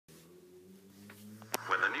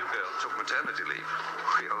maternity leave.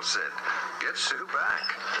 We all said, get Sue back.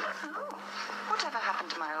 Oh, whatever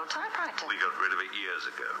happened to my old typewriter? We got rid of it years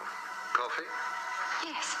ago. Coffee?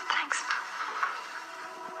 Yes, thanks.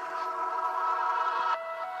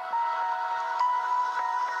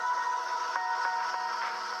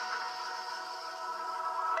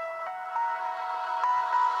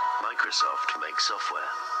 Microsoft makes software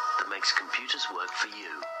that makes computers work for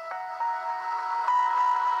you.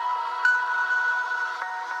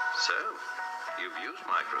 So, you've used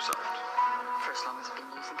Microsoft. For as long as I've been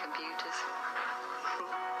using computers.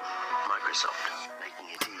 Microsoft,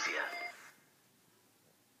 making it easier.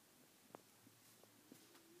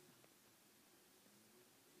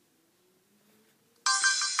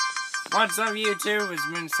 What's up, YouTube? It's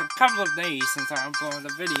been a couple of days since I uploaded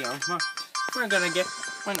a video, but we're gonna get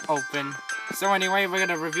one open. So anyway, we're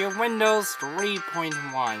gonna review Windows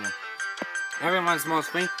 3.1. Everyone's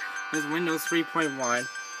most famous is Windows 3.1,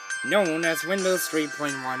 known as Windows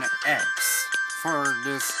 3.1X. For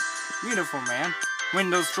this beautiful man,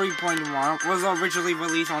 Windows 3.1 was originally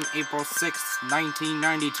released on April 6,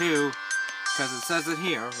 1992, because it says it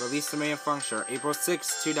here, released to main function, April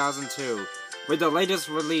 6, 2002. With the latest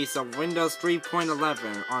release of Windows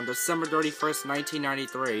 3.11 on December 31st,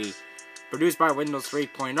 1993. Produced by Windows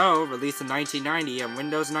 3.0, released in 1990, and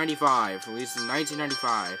Windows 95, released in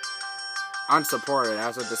 1995. Unsupported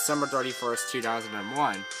as of December 31st,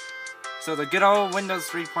 2001. So the good old Windows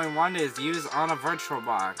 3.1 is used on a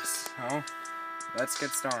VirtualBox. So, let's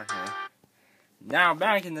get started. Now,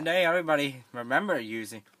 back in the day, everybody remember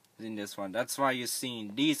using this one. That's why you've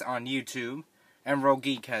seen these on YouTube, and Rogue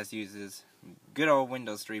Geekcast uses good old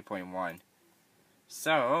Windows 3.1.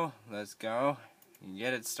 So, let's go and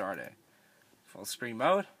get it started. Full screen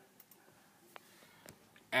mode.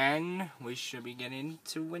 And we should be getting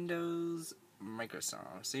to Windows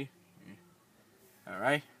Microsoft. See?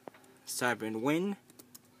 Alright. Let's type in Win.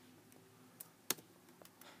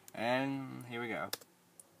 And here we go.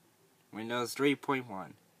 Windows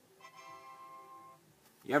 3.1.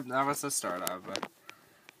 Yep, that was the start of it.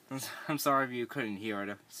 I'm sorry if you couldn't hear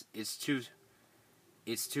it. It's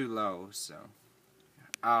too low, so.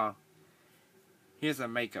 Here's a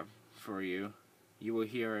makeup for you. You will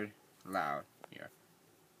hear it loud here.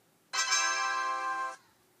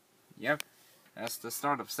 Yep, that's the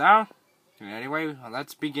startup sound. Anyway,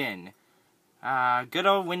 let's begin. Good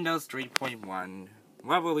old Windows 3.1.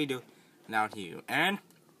 What will we do now to you? And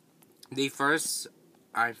the first,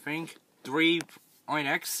 I think,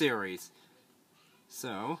 3.x series.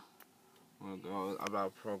 So, we'll go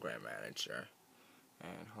about Program Manager.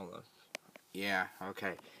 And hold up. Yeah,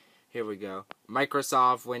 okay. Here we go.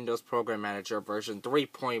 Microsoft Windows Program Manager version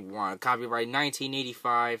 3.1. Copyright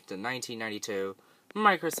 1985 to 1992.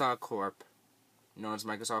 Microsoft Corp. Known as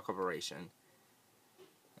Microsoft Corporation.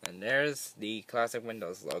 And there's the classic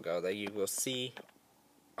Windows logo that you will see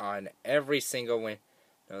on every single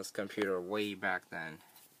Windows computer way back then.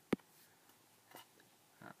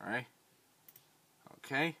 Alright.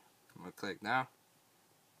 Okay. I'm going to click now.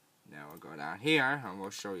 Now we'll go down here and we'll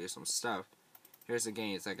show you some stuff. Here's the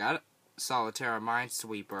games I got. Solitaire,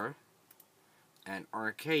 Minesweeper, and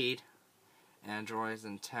Arcade, Androids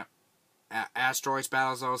and Asteroids,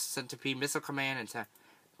 Battlezone, Centipede, Missile Command, and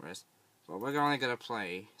Terrorist. But we're only gonna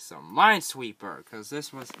play some Minesweeper because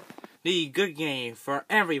this was the good game for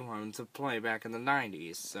everyone to play back in the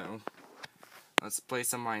 90s. So let's play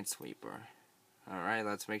some Minesweeper. All right,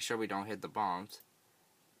 let's make sure we don't hit the bombs.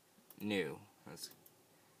 New.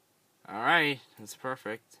 Alright, that's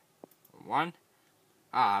perfect. One.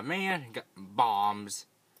 Ah, man, got bombs.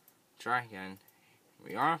 Try again. Here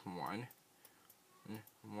we are. One.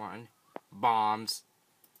 Bombs.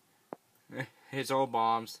 It's all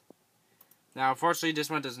bombs. Now, unfortunately, this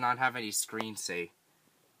one does not have any screen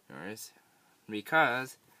savers.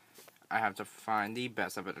 Because I have to find the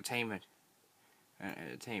best of entertainment.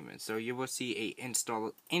 So you will see a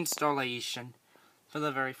installation for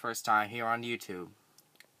the very first time here on YouTube.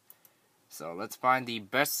 So let's find the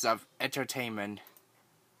best of entertainment.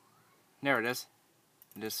 There it is.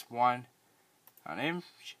 This one. On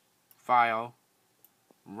File.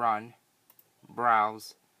 Run.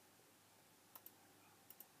 Browse.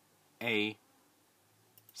 A.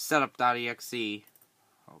 Setup.exe.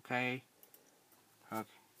 Okay.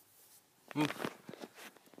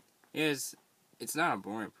 It's not a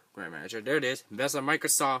boring program manager. There it is. Best of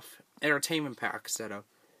Microsoft Entertainment Pack setup.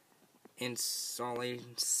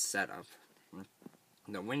 Installing setup.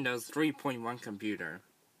 The Windows 3.1 computer.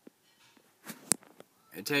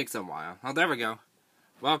 It takes a while. Oh, there we go.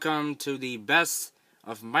 Welcome to the best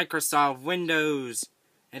of Microsoft Windows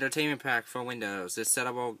Entertainment Pack for Windows. This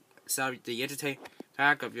setup will set up the entertainment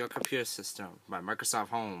back of your computer system by Microsoft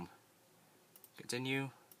Home. Continue.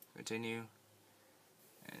 Continue.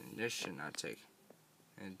 And this should not take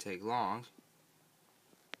long.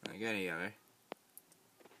 Like any other.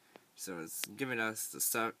 So it's giving us the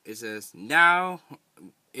stuff. It says, now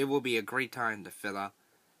it will be a great time to fill out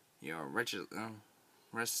your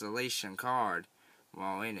registration card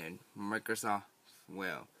while in it. Microsoft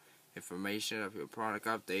will. Information of your product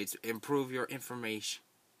updates. Improve your information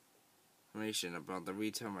about the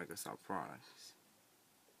retail Microsoft products.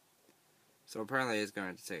 So apparently it's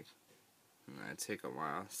going to take a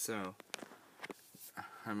while. So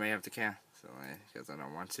I may have to cancel it because I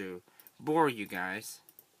don't want to bore you guys.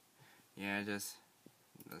 Yeah, let's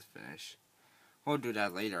finish. We'll do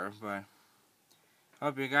that later, but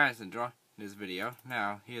hope you guys enjoy this video.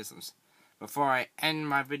 Now, here's some. Before I end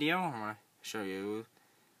my video, I'm gonna show you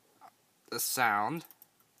the sound,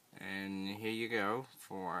 and here you go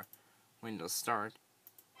for Windows Start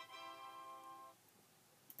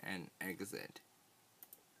and exit.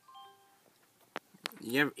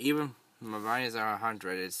 Yeah, even my values are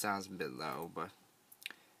 100. It sounds a bit low, but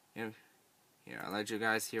I'll let you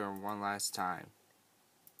guys hear it one last time.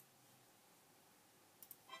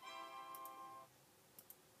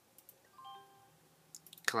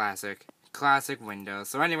 Classic Windows.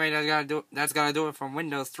 So anyway, that's gonna do it from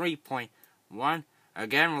Windows 3.1.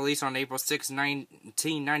 Again, released on April 6,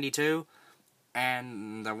 1992,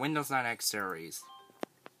 and the Windows 9 X series.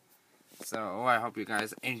 So I hope you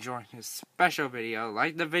guys enjoyed this special video.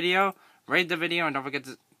 Like the video, rate the video, and don't forget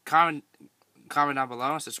to comment down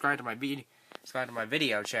below. Subscribe to my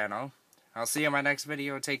video channel. I'll see you in my next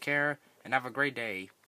video. Take care and have a great day.